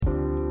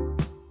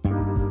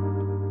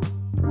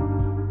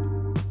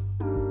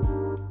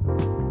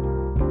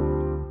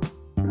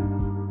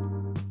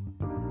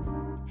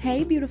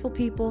beautiful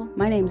people.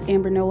 My name is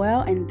Amber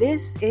Noel, and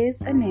this is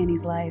A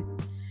Nanny's Life.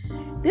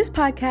 This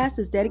podcast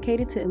is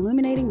dedicated to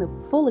illuminating the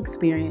full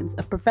experience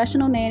of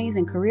professional nannies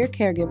and career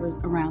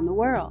caregivers around the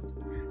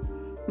world.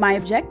 My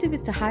objective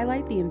is to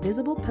highlight the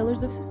invisible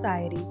pillars of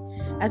society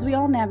as we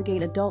all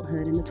navigate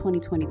adulthood in the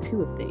 2022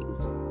 of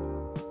things.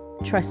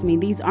 Trust me,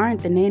 these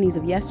aren't the nannies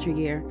of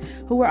yesteryear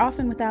who were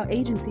often without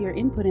agency or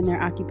input in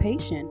their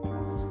occupation.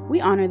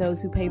 We honor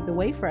those who paved the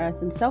way for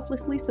us and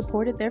selflessly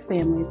supported their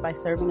families by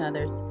serving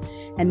others.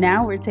 And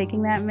now we're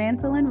taking that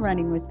mantle and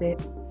running with it.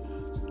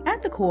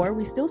 At the core,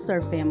 we still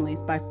serve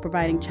families by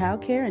providing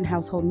childcare and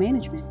household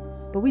management,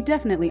 but we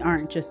definitely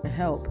aren't just the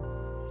help.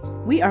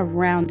 We are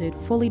rounded,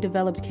 fully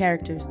developed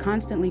characters,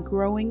 constantly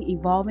growing,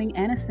 evolving,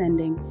 and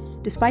ascending,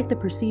 despite the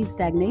perceived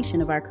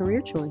stagnation of our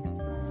career choice.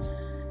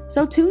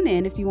 So tune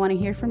in if you want to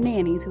hear from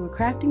nannies who are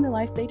crafting the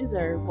life they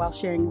deserve while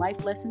sharing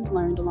life lessons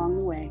learned along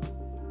the way.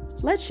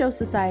 Let's show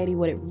society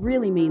what it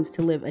really means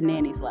to live a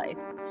nanny's life.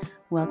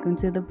 Welcome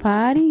to the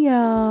Poddy,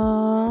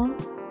 y'all.